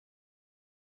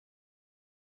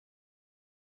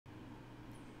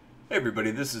Hey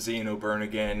everybody, this is Ian O'Byrne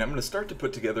again. I'm going to start to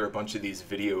put together a bunch of these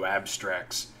video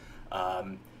abstracts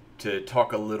to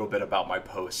talk a little bit about my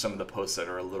posts, some of the posts that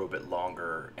are a little bit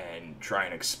longer, and try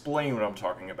and explain what I'm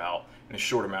talking about in a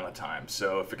short amount of time.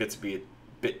 So if it gets to be a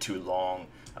bit too long,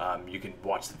 you can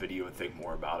watch the video and think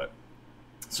more about it.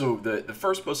 So the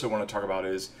first post I want to talk about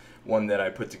is one that I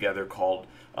put together called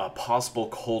Possible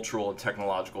Cultural and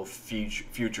Technological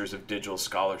Futures of Digital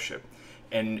Scholarship.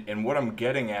 And what I'm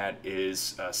getting at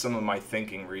is some of my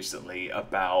thinking recently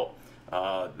about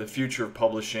the future of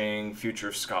publishing, future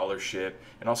of scholarship,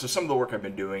 and also some of the work I've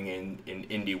been doing in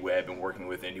indie web and working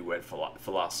with indie web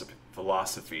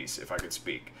philosophies, if I could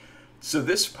speak. So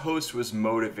this post was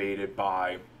motivated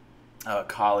by a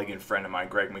colleague and friend of mine,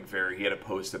 Greg McVeary. He had a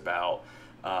post about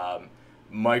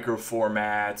micro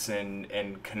formats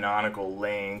and canonical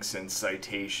links and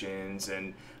citations,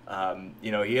 and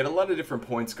he had a lot of different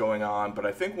points going on, but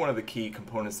I think one of the key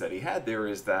components that he had there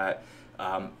is that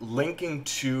linking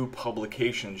to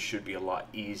publications should be a lot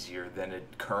easier than it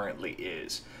currently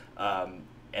is,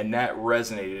 and that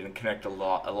resonated and connected a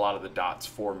lot of the dots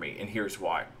for me, and here's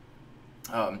why.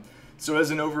 So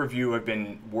as an overview, I've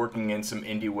been working in some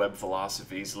indie web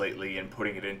philosophies lately and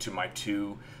putting it into my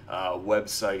two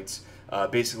websites.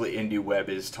 Basically, indie web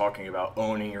is talking about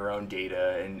owning your own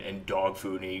data, and dog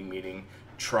fooding, meaning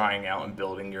trying out and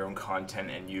building your own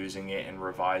content and using it and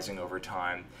revising over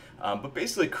time. But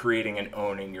basically creating and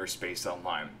owning your space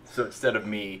online. So instead of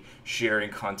me sharing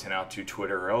content out to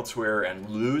Twitter or elsewhere and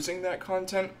losing that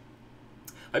content,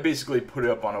 I basically put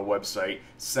it up on a website,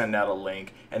 send out a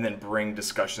link, and then bring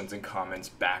discussions and comments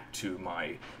back to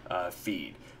my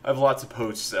feed. I have lots of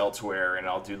posts elsewhere, and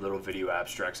I'll do little video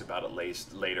abstracts about it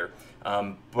later.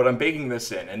 But I'm baking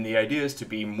this in, and the idea is to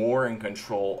be more in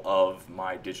control of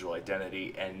my digital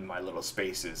identity and my little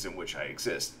spaces in which I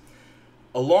exist.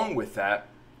 Along with that,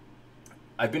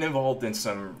 I've been involved in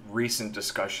some recent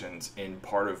discussions in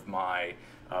part of my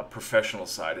professional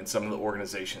side and some of the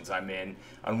organizations I'm in.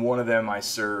 On one of them, I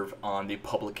serve on the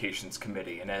Publications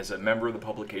Committee, and as a member of the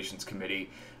Publications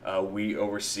Committee, we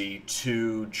oversee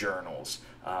two journals.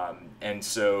 And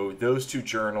so those two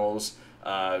journals,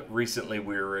 recently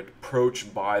we were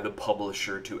approached by the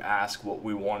publisher to ask what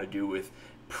we want to do with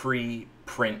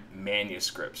pre-print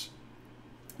manuscripts.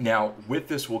 Now, with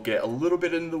this, we'll get a little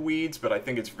bit into the weeds, but I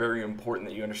think it's very important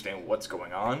that you understand what's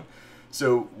going on.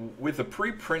 So with a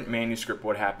preprint manuscript,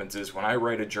 what happens is when I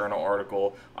write a journal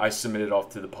article, I submit it off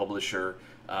to the publisher.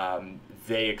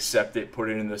 They accept it, put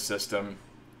it in the system.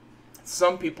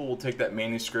 Some people will take that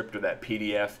manuscript or that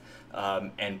PDF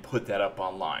and put that up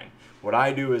online. What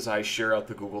I do is I share out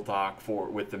the Google Doc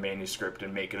with the manuscript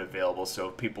and make it available, so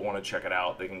if people want to check it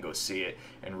out, they can go see it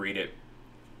and read it.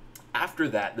 After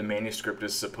that, the manuscript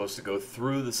is supposed to go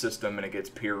through the system and it gets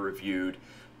peer reviewed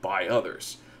by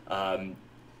others.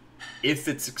 If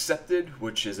it's accepted,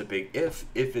 which is a big if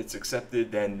it's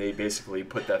accepted, then they basically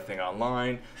put that thing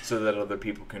online so that other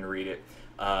people can read it.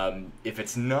 If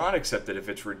it's not accepted, if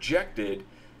it's rejected,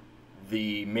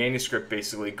 the manuscript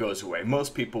basically goes away.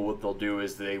 Most people, what they'll do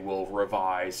is they will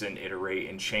revise and iterate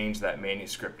and change that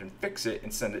manuscript and fix it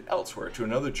and send it elsewhere to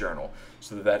another journal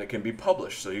so that it can be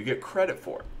published, so you get credit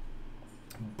for it.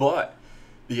 But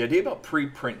the idea about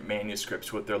preprint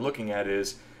manuscripts, what they're looking at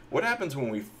is, what happens when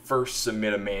we first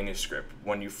submit a manuscript,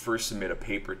 when you first submit a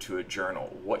paper to a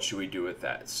journal? What should we do with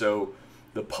that? So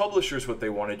the publishers, what they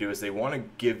want to do is they want to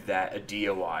give that a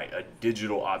DOI, a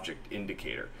digital object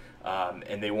indicator.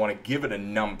 And they want to give it a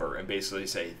number and basically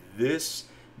say, this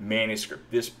manuscript,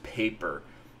 this paper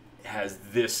has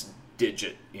this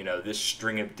digit, this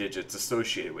string of digits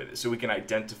associated with it. So we can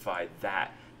identify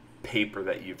that paper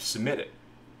that you've submitted.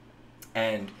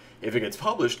 And if it gets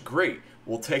published, great.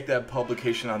 We'll take that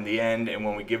publication on the end, and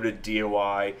when we give it a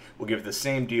DOI, we'll give it the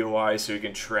same DOI so you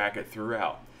can track it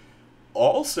throughout.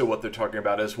 Also, what they're talking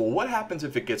about is, well, what happens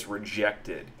if it gets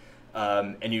rejected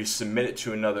and you submit it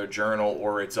to another journal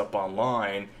or it's up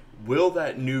online? Will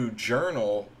that new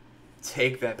journal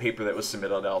take that paper that was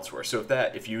submitted elsewhere? So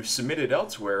if you submit it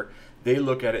elsewhere, they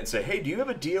look at it and say, hey, do you have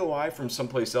a DOI from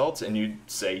someplace else? And you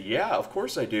say, yeah, of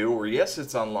course I do, or yes,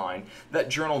 it's online. That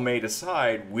journal may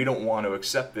decide, we don't want to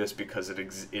accept this because it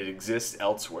exists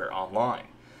elsewhere online.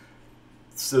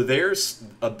 So there's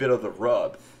a bit of the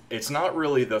rub. It's not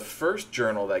really the first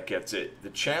journal that gets it. The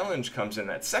challenge comes in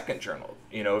that second journal.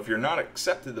 If you're not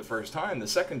accepted the first time, the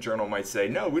second journal might say,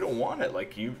 no, we don't want it.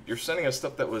 Like, you're sending us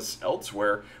stuff that was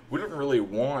elsewhere. We don't really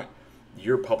want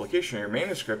your publication or your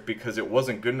manuscript because it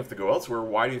wasn't good enough to go elsewhere.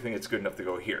 Why do you think it's good enough to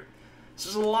go here? So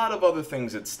there's a lot of other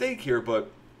things at stake here,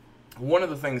 but one of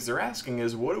the things they're asking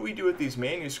is, what do we do with these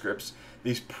manuscripts,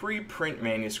 these pre-print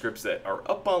manuscripts that are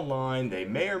up online? They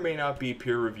may or may not be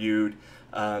peer-reviewed,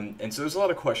 and so there's a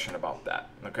lot of question about that.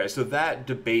 Okay, so that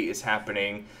debate is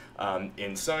happening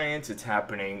in science. It's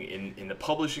happening in the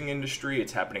publishing industry.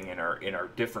 It's happening in our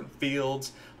different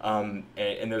fields, and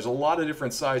there's a lot of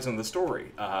different sides on the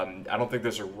story. I don't think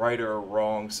there's a right or a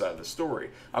wrong side of the story.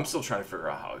 I'm still trying to figure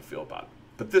out how I feel about it.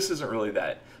 But this isn't really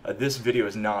that. This video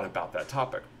is not about that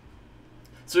topic.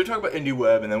 So we talk about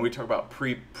IndieWeb, and then we talk about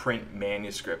pre-print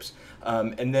manuscripts.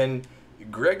 And then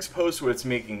Greg's post, what it's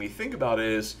making me think about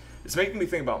is, it's making me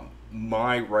think about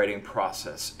my writing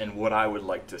process and what I would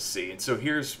like to see. And so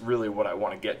here's really what I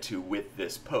want to get to with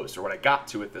this post, or what I got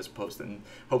to with this post, and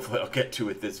hopefully I'll get to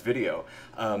with this video,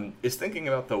 is thinking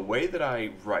about the way that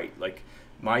I write, like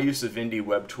my use of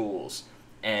IndieWeb tools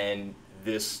and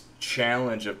this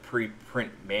challenge of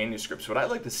pre-print manuscripts. What I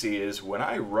like to see is, when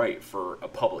I write for a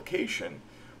publication,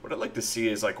 what I'd like to see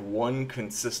is like one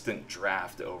consistent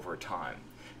draft over time.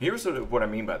 Here's what I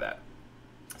mean by that.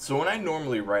 So when I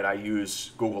normally write, I use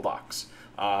Google Docs.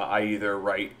 I either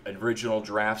write original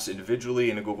drafts individually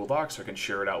in a Google Docs so I can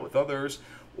share it out with others,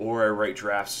 or I write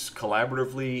drafts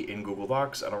collaboratively in Google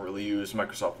Docs. I don't really use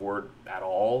Microsoft Word at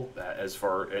all.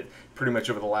 Pretty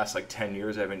much over the last like 10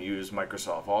 years, I haven't used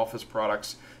Microsoft Office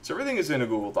products. So everything is in a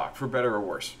Google Doc, for better or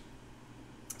worse.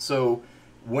 So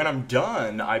when I'm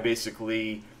done, I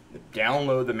basically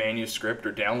download the manuscript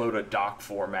or download a doc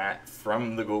format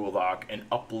from the Google Doc and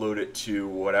upload it to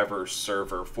whatever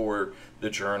server for the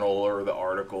journal or the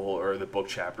article or the book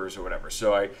chapters or whatever.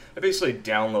 So I basically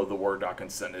download the Word doc and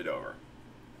send it over.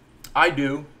 I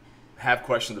do have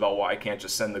questions about why I can't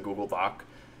just send the Google Doc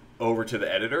over to the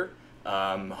editor.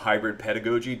 Hybrid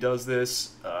Pedagogy does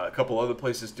this. A couple other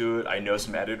places do it. I know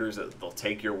some editors that they'll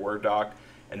take your Word doc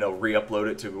and they'll re-upload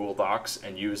it to Google Docs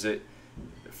and use it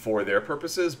for their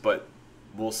purposes, but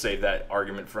we'll save that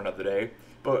argument for another day.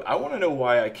 But I want to know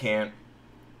why I can't.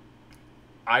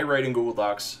 I write in Google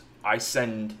Docs, I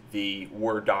send the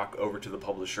Word doc over to the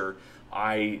publisher,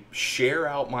 I share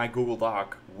out my Google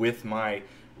Doc with my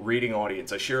reading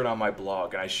audience, I share it on my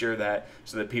blog, and I share that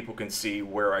so that people can see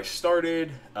where I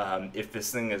started. If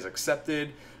this thing is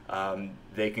accepted,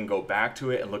 they can go back to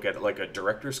it and look at it like a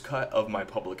director's cut of my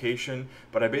publication.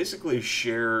 But I basically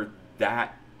share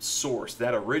that source,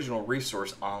 that original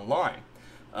resource, online.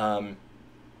 And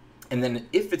then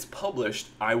if it's published,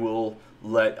 I'll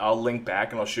link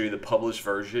back and I'll show you the published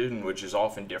version, which is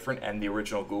often different, and the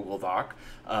original Google Doc.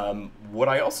 What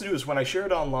I also do is, when I share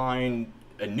it online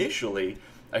initially,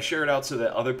 I share it out so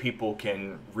that other people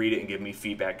can read it and give me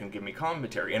feedback and give me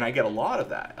commentary. And I get a lot of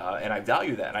that, and I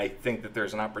value that. And I think that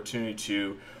there's an opportunity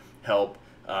to help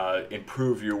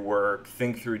improve your work,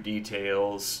 think through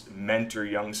details, mentor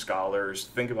young scholars,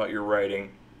 think about your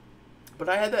writing. But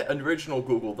I had that original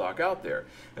Google Doc out there.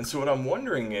 And so what I'm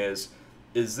wondering is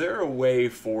there a way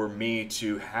for me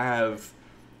to have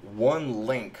one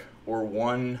link or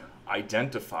one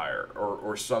identifier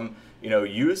or some,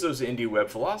 use those IndieWeb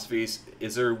philosophies?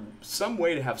 Is there some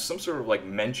way to have some sort of like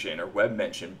mention or web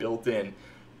mention built in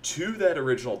to that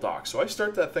original doc? So I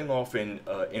start that thing off in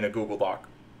a Google Doc.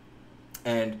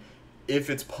 And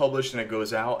if it's published and it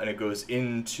goes out and it goes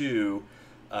into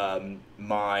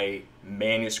my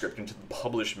manuscript, into the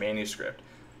published manuscript.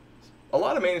 A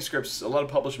lot of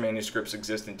published manuscripts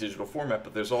exist in digital format,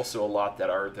 but there's also a lot that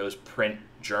are those print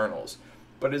journals.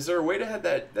 But is there a way to have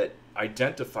that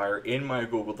identifier in my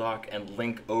Google Doc and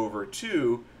link over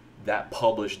to that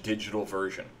published digital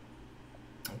version?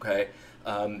 Okay,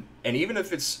 and even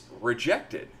if it's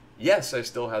rejected, yes, I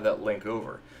still have that link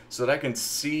over, so that I can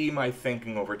see my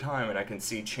thinking over time and I can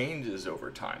see changes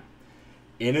over time.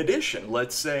 In addition,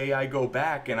 let's say I go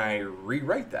back and I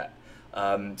rewrite that.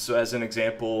 So as an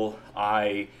example,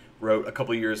 I wrote a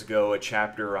couple years ago a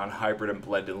chapter on hybrid and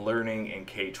blended learning in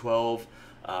K-12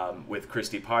 with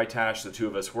Christy Pytash. The two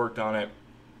of us worked on it.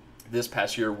 This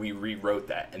past year we rewrote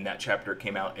that, and that chapter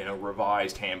came out in a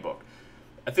revised handbook.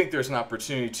 I think there's an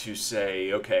opportunity to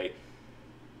say, okay,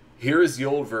 here is the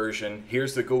old version,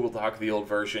 here's the Google Doc of the old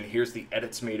version, here's the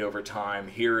edits made over time,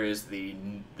 here is the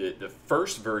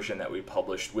first version that we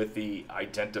published with the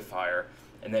identifier,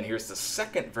 and then here's the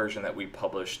second version that we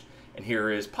published, and here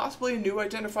is possibly a new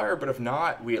identifier, but if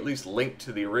not, we at least link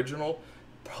to the original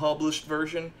published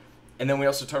version, and then we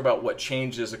also talk about what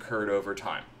changes occurred over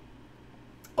time.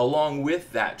 Along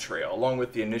with that trail, along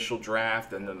with the initial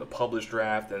draft, and then the published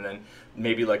draft, and then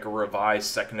maybe like a revised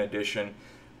second edition,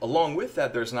 along with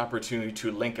that, there's an opportunity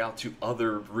to link out to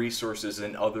other resources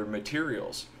and other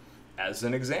materials. As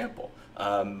an example,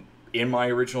 in my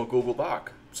original Google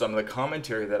Doc, some of the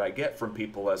commentary that I get from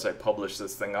people as I publish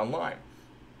this thing online.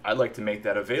 I'd like to make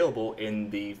that available in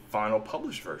the final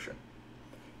published version.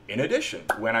 In addition,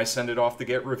 when I send it off to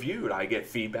get reviewed, I get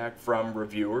feedback from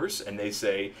reviewers and they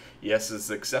say, yes, it's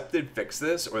accepted, fix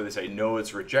this, or they say, no,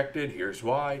 it's rejected, here's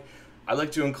why. I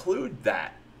like to include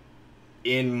that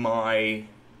in my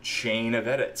chain of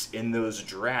edits, in those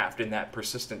in that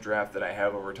persistent draft that I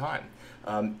have over time.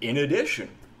 In addition,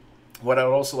 what I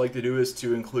would also like to do is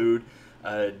to include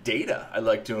data. I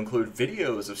like to include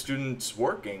videos of students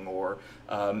working, or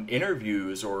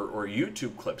interviews, or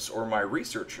YouTube clips, or my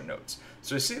researcher notes.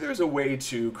 So you see, there's a way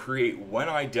to create one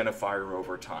identifier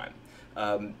over time.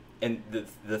 And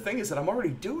the thing is that I'm already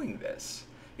doing this.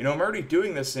 I'm already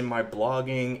doing this in my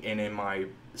blogging and in my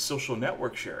social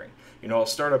network sharing. I'll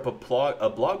start up a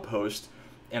blog post,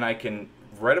 and I can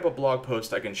write up a blog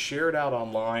post, I can share it out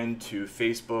online to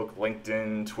Facebook,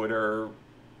 LinkedIn, Twitter,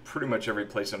 pretty much every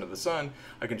place under the sun.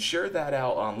 I can share that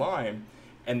out online,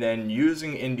 and then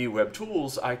using Indie Web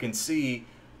Tools, I can see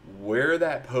where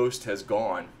that post has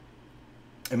gone.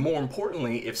 And more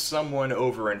importantly, if someone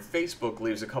over in Facebook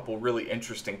leaves a couple really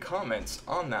interesting comments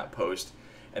on that post,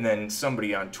 and then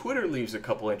somebody on Twitter leaves a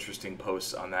couple interesting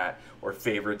posts on that, or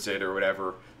favorites it or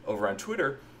whatever over on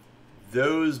Twitter,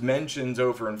 those mentions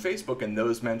over in Facebook and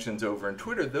those mentions over in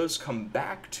Twitter, those come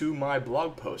back to my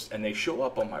blog post and they show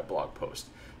up on my blog post.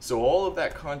 So all of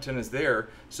that content is there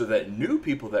so that new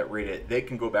people that read it, they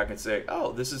can go back and say,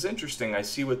 oh, this is interesting. I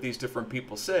see what these different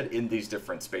people said in these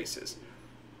different spaces.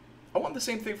 I want the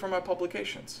same thing for my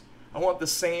publications. I want the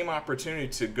same opportunity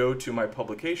to go to my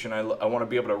publication. I want to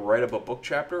be able to write up a book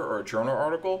chapter or a journal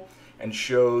article and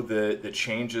show the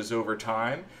changes over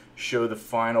time, show the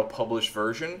final published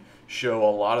version, show a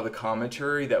lot of the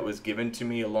commentary that was given to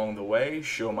me along the way,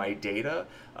 show my data,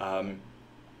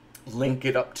 link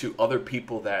it up to other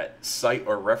people that cite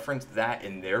or reference that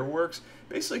in their works,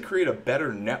 basically create a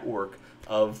better network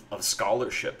of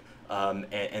scholarship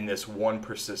and this one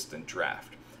persistent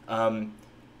draft.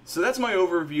 So that's my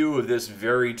overview of this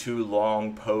very too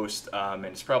long post, and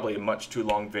it's probably a much too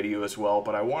long video as well,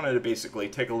 but I wanted to basically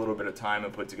take a little bit of time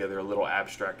and put together a little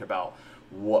abstract about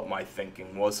what my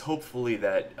thinking was. Hopefully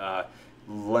that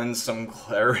lends some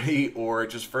clarity or it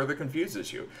just further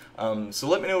confuses you. So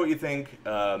let me know what you think.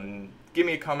 Give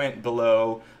me a comment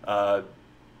below.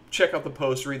 Check out the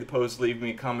post, read the post, leave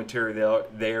me a commentary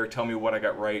there. Tell me what I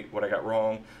got right, what I got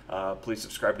wrong. Please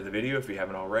subscribe to the video if you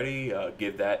haven't already.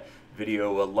 Give that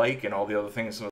video a like and all the other things